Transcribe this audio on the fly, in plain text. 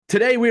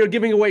Today, we are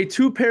giving away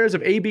 2 pairs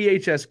of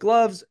ABHS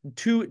gloves,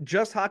 2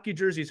 Just Hockey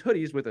Jerseys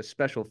hoodies with a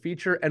special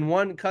feature, and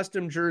 1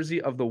 custom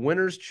jersey of the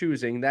winner's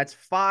choosing. That's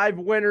 5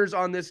 winners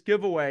on this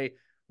giveaway.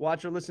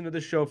 Watch or listen to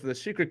the show for the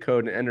secret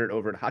code and enter it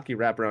over at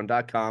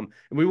hockeywraparound.com.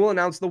 And we will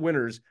announce the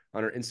winners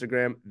on our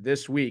Instagram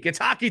this week. It's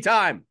hockey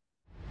time.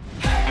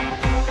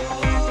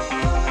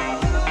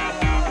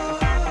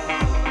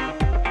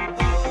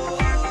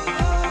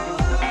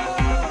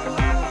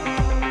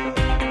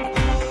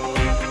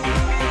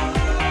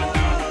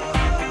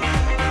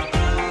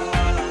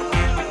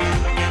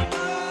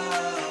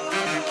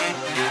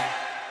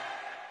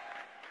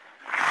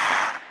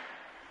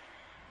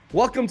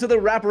 Welcome to the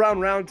Wraparound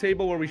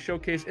Roundtable, where we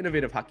showcase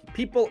innovative hockey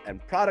people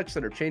and products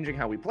that are changing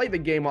how we play the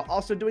game while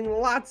also doing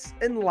lots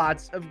and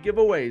lots of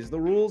giveaways. The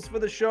rules for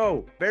the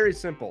show, very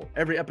simple.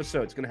 Every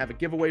episode is going to have a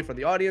giveaway for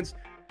the audience.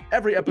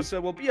 Every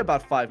episode will be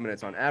about 5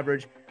 minutes on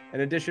average.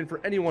 In addition,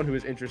 for anyone who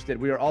is interested,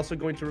 we are also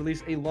going to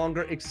release a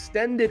longer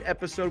extended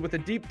episode with a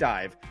deep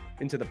dive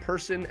into the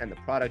person and the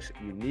product's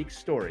unique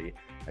story.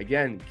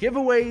 Again,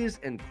 giveaways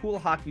and cool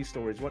hockey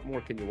stories. What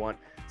more can you want?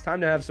 It's time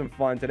to have some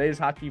fun. Today's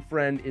hockey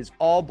friend is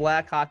All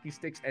Black Hockey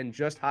Sticks and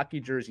Just Hockey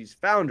Jerseys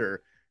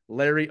founder,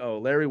 Larry O.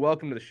 Larry,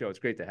 welcome to the show. It's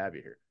great to have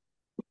you here.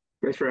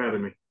 Thanks for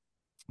having me.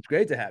 It's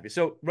great to have you.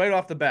 So right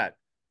off the bat,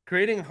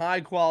 creating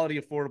high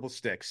quality, affordable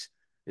sticks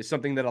is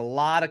something that a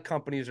lot of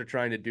companies are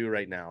trying to do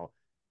right now.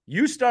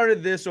 You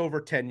started this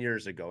over 10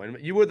 years ago, and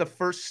you were the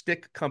first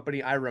stick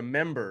company I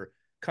remember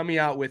coming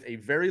out with a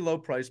very low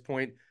price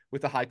point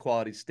with a high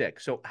quality stick.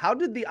 So how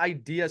did the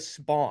idea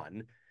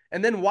spawn?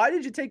 And then why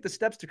did you take the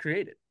steps to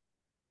create it?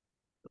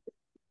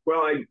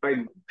 Well,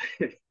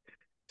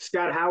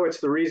 Scott Howitt's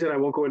the reason. I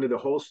won't go into the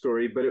whole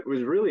story, but it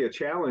was really a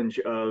challenge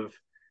of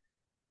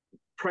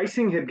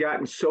pricing had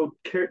gotten so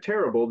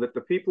terrible that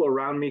the people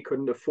around me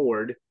couldn't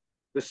afford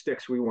the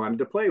sticks we wanted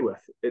to play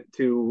with it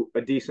to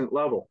a decent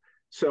level.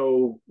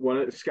 So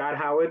Scott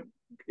Howitt,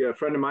 a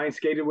friend of mine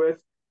skated with,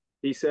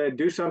 he said,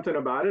 do something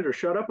about it or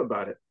shut up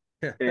about it.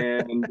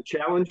 And the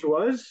challenge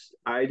was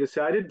I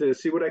decided to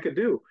see what I could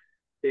do.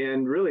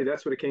 And really,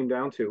 that's what it came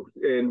down to.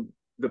 And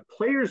the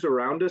players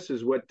around us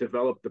is what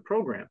developed the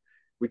program.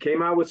 We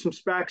came out with some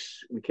specs.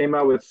 We came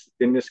out with,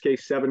 in this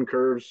case, 7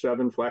 curves,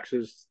 7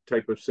 flexes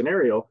type of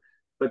scenario.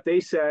 But they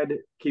said,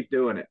 keep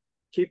doing it.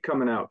 Keep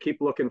coming out.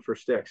 Keep looking for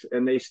sticks.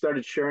 And they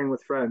started sharing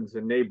with friends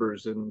and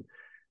neighbors and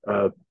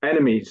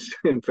enemies,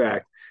 in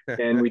fact.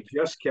 And we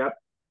just kept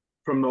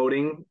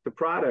promoting the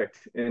product.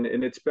 And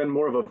it's been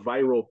more of a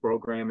viral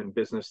program in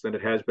business than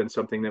it has been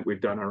something that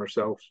we've done on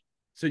ourselves.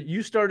 So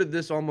you started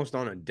this almost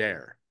on a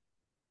dare.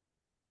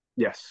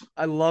 Yes.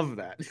 I love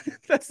that.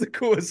 That's the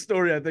coolest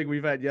story I think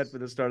we've had yet for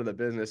the start of the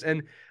business.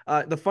 And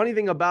the funny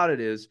thing about it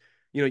is,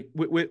 you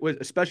know,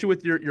 especially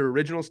with your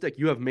original stick,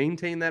 you have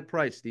maintained that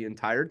price the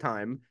entire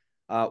time,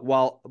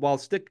 while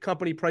stick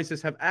company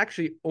prices have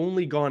actually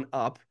only gone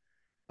up.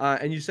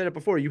 And you said it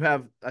before, you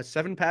have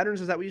 7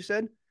 patterns. Is that what you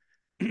said?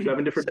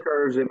 7 different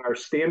curves in our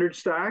standard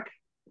stock.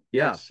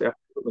 Yes, yeah.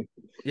 Absolutely.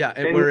 Yeah,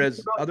 and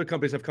whereas other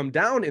companies have come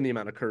down in the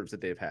amount of curves that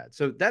they've had.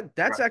 So that's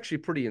right. Actually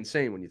pretty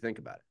insane when you think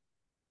about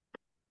it.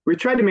 We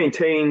tried to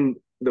maintain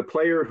the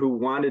player who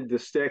wanted the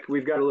stick.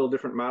 We've got a little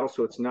different model,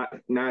 so it's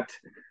not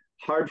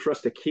hard for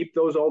us to keep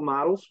those old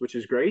models, which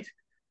is great.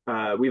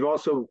 We've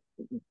also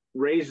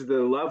raised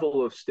the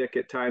level of stick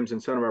at times in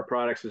some of our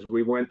products as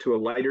we went to a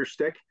lighter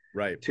stick,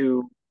 right,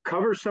 to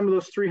cover some of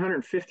those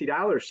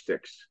 $350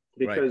 sticks.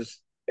 Because,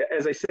 right,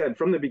 as I said,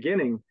 from the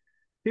beginning,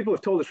 people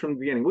have told us from the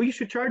beginning, well, you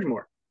should charge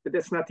more. But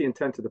that's not the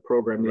intent of the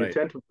program. The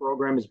intent of the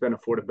program has been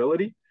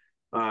affordability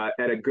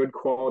at a good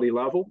quality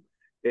level.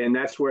 And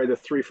that's where the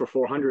 3 for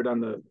 $400 on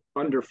the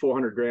under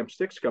 400 gram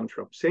sticks comes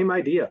from. Same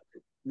idea.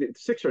 The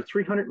sticks are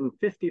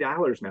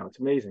 $350 now. It's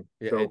amazing.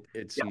 Yeah, so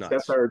it's yes,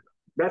 nuts.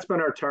 That's been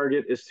our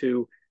target, is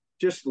to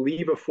just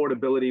leave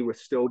affordability with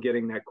still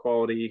getting that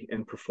quality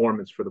and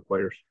performance for the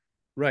players.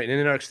 Right.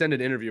 And in our extended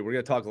interview, we're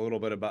going to talk a little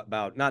bit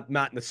about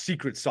not the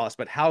secret sauce,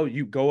 but how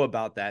you go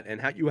about that, and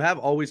how you have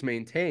always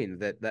maintained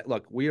that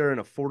look, we are an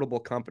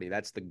affordable company.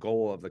 That's the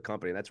goal of the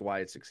company. That's why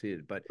it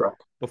succeeded. But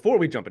correct. Before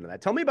we jump into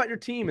that, tell me about your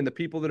team and the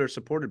people that are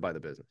supported by the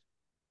business.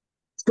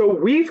 So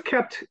we've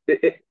kept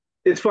it.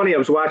 It's funny. I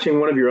was watching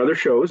one of your other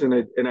shows, and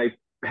I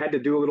had to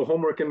do a little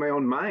homework in my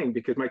own mind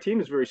because my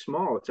team is very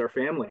small. It's our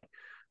family.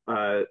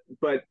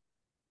 But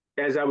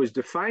as I was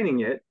defining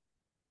it,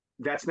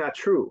 that's not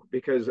true,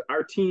 because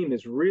our team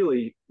is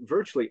really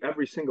virtually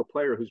every single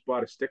player who's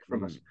bought a stick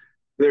from us.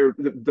 They're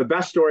the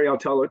best story. I'll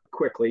tell it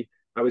quickly.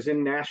 I was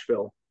in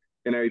Nashville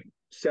and I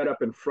set up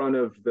in front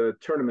of the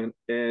tournament,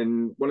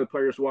 and one of the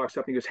players walks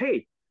up and he goes,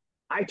 "Hey,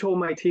 I told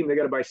my team they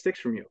got to buy sticks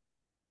from you."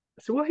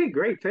 I said, "Well, hey,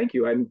 great. Thank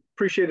you. I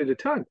appreciate it a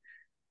ton."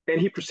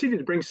 And he proceeded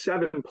to bring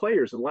 7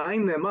 players,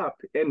 line them up,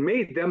 and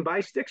made them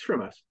buy sticks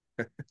from us.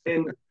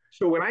 And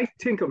so when I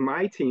think of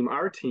my team,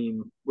 our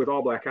team with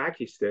All Black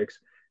Hockey Sticks,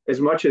 as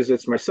much as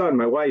it's my son,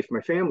 my wife, my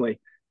family,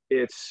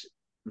 it's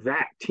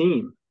that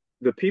team,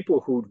 the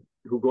people who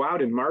go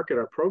out and market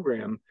our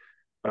program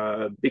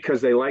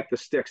because they like the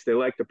sticks, they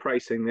like the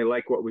pricing, they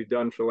like what we've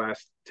done for the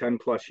last 10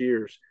 plus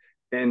years.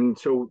 And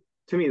so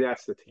to me,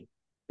 that's the team.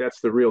 That's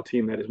the real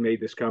team that has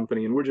made this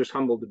company. And we're just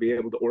humbled to be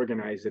able to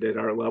organize it at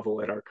our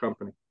level, at our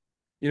company.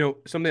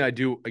 Something I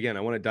do, again,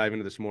 I want to dive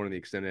into this more in the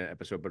extended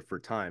episode, but for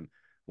time,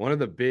 one of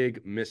the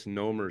big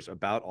misnomers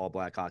about all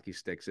black hockey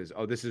sticks is,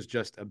 oh, this is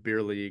just a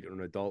beer league or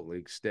an adult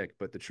league stick.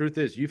 But the truth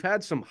is, you've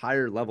had some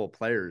higher level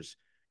players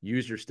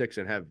use your sticks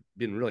and have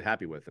been really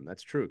happy with them.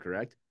 That's true,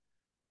 correct?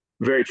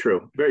 Very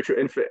true. Very true.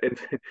 And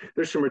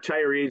there's some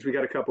retirees. We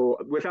got a couple,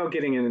 without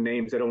getting into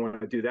names, I don't want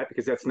to do that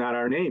because that's not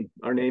our name.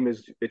 Our name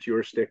is It's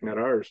Your Stick, not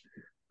ours.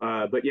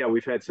 But yeah,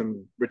 we've had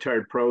some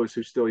retired pros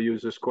who still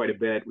use us quite a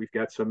bit. We've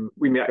got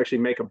we actually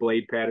make a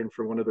blade pattern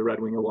for one of the Red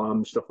Wing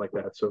alums, stuff like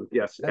that. So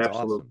yes, That's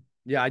absolutely. awesome.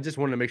 Yeah, I just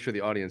wanted to make sure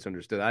the audience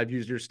understood. I've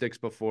used your sticks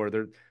before.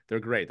 They're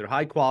great. They're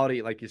high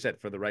quality, like you said,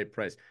 for the right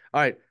price.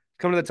 All right,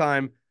 come to the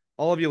time.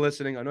 All of you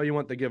listening, I know you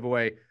want the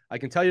giveaway. I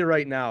can tell you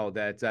right now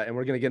that, and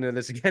we're going to get into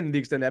this again in the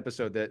extended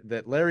episode,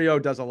 that Larry O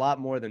does a lot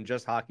more than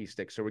just hockey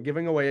sticks. So we're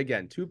giving away,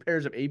 again, 2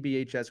 pairs of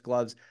ABHS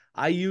gloves.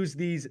 I use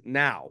these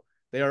now.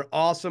 They are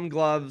awesome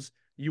gloves.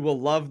 You will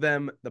love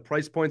them. The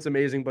price point's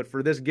amazing. But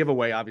for this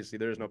giveaway, obviously,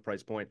 there is no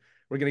price point.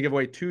 We're going to give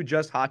away 2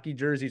 Just Hockey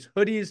jerseys,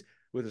 hoodies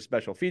with a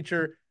special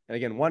feature. And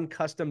again, 1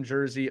 custom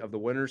jersey of the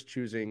winner's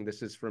choosing.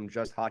 This is from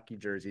Just Hockey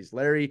Jerseys.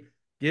 Larry,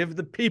 give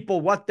the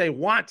people what they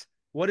want.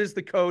 What is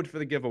the code for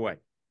the giveaway?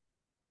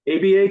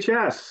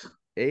 ABHS.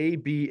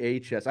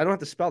 ABHS. I don't have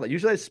to spell it.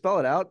 Usually I spell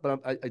it out,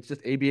 but it's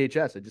just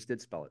ABHS. I just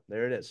did spell it.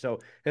 There it is. So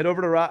head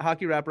over to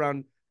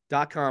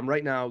hockeywraparound.com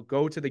right now.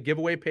 Go to the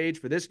giveaway page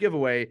for this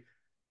giveaway.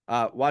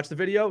 Watch the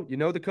video. You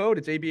know the code.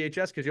 It's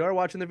ABHS because you are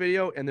watching the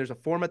video, and there's a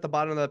form at the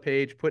bottom of the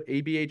page. Put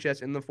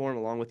ABHS in the form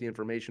along with the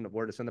information of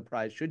where to send the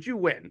prize should you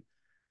win.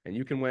 And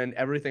you can win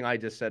everything I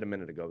just said a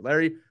minute ago.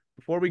 Larry,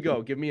 before we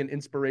go, give me an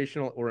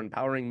inspirational or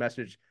empowering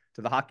message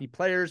to the hockey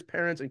players,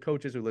 parents, and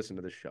coaches who listen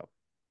to this show.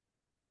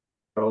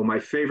 Oh, my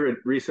favorite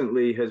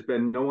recently has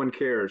been No One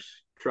Cares.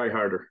 Try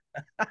harder.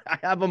 I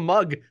have a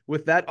mug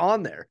with that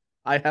on there.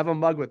 I have a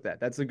mug with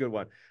that. That's a good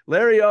one.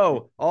 Larry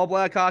O, all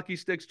black hockey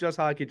sticks, Just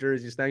Hockey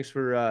jerseys. Thanks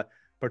for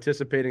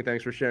participating.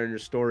 Thanks for sharing your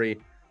story.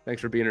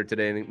 Thanks for being here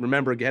today. And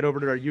remember, head over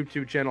to our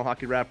YouTube channel,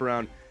 Hockey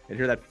Wraparound, and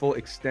hear that full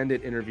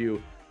extended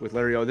interview with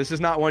Larry O. This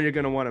is not one you're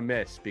going to want to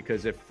miss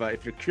because if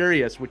you're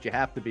curious, which you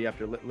have to be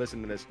after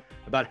listening to this,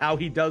 about how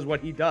he does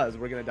what he does,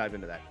 we're going to dive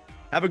into that.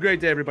 Have a great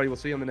day, everybody. We'll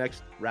see you on the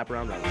next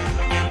Wraparound Round.